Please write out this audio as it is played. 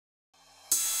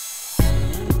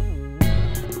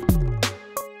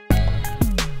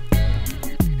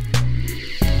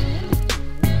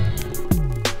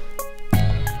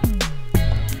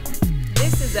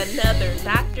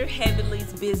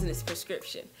Heavenly's business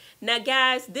prescription. Now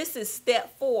guys, this is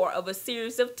step 4 of a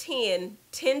series of 10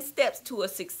 steps to a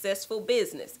successful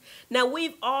business. Now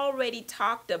we've already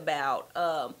talked about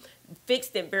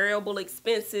fixed and variable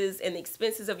expenses and the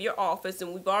expenses of your office,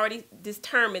 and we've already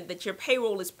determined that your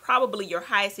payroll is probably your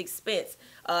highest expense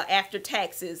after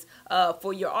taxes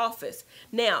for your office.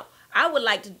 Now I would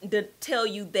like to tell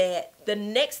you that the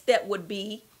next step would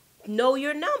be know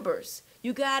your numbers.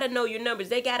 You got to know your numbers.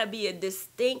 They got to be a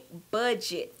distinct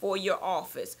budget for your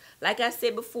office. Like I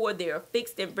said before, there are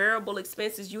fixed and variable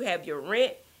expenses. You have your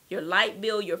rent, your light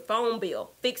bill, your phone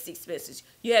bill, fixed expenses.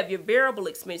 You have your variable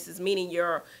expenses, meaning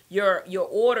your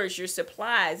orders, your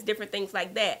supplies, different things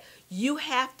like that. You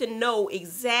have to know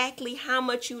exactly how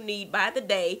much you need by the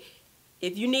day.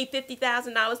 If you need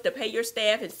 $50,000 to pay your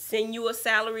staff and send you a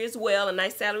salary as well, a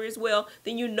nice salary as well,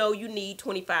 then you know you need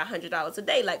 $2,500 a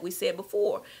day, like we said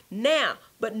before. Now,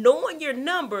 but knowing your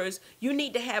numbers, you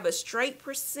need to have a straight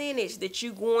percentage that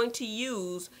you're going to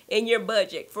use in your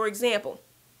budget. For example,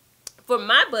 for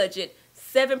my budget,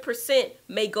 7%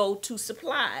 may go to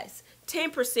supplies,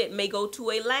 10% may go to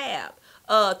a lab.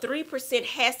 3%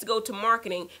 has to go to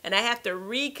marketing, and I have to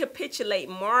recapitulate.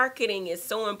 Marketing is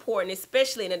so important,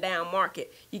 especially in a down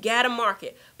market. You got to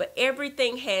market, but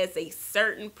everything has a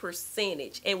certain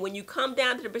percentage, and when you come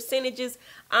down to the percentages,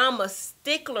 I'm a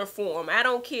stickler for them. I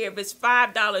don't care if it's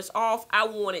 $5 off. I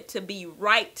want it to be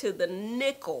right to the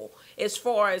nickel as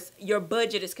far as your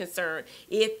budget is concerned.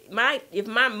 If my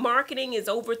marketing is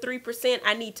over 3%,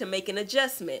 I need to make an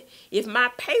adjustment. If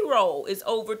my payroll is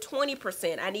over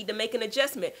 20%, I need to make an adjustment.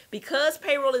 Because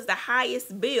payroll is the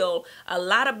highest bill, a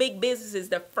lot of big businesses,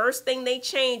 the first thing they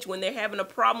change when they're having a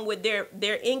problem with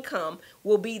their income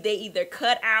will be they either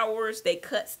cut hours, they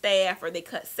cut staff, or they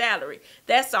cut salary.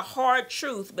 That's a hard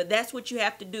truth, but that's what you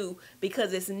have to do,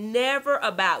 because it's never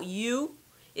about you.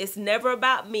 It's never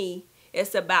about me.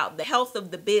 It's about the health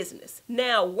of the business.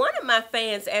 Now, one of my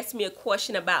fans asked me a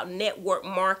question about network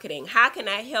marketing. How can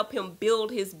I help him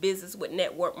build his business with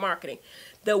network marketing?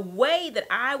 The way that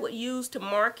I would use to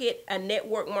market a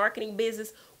network marketing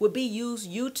business would be use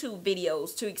YouTube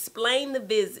videos to explain the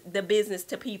business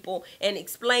to people and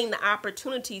explain the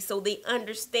opportunity so they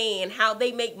understand how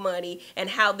they make money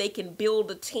and how they can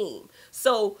build a team.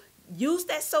 So use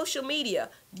that social media,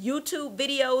 YouTube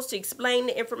videos to explain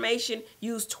the information.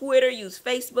 Use Twitter, use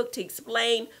Facebook to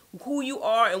explain who you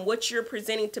are and what you're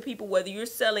presenting to people, whether you're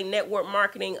selling network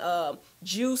marketing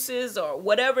juices or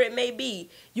whatever it may be.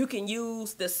 You can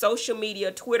use the social media,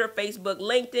 Twitter, Facebook,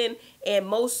 LinkedIn, and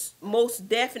most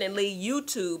definitely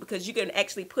YouTube, because you can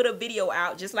actually put a video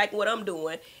out just like what I'm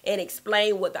doing and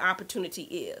explain what the opportunity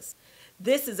is.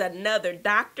 This is another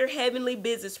Dr. Heavenly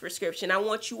business prescription. I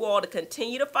want you all to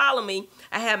continue to follow me.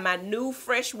 I have my new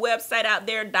fresh website out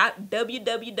there,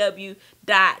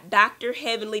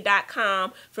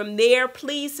 www.drheavenly.com. From there,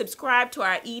 please subscribe to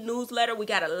our e-newsletter. We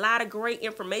got a lot of great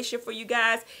information for you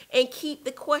guys, and keep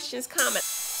the questions coming.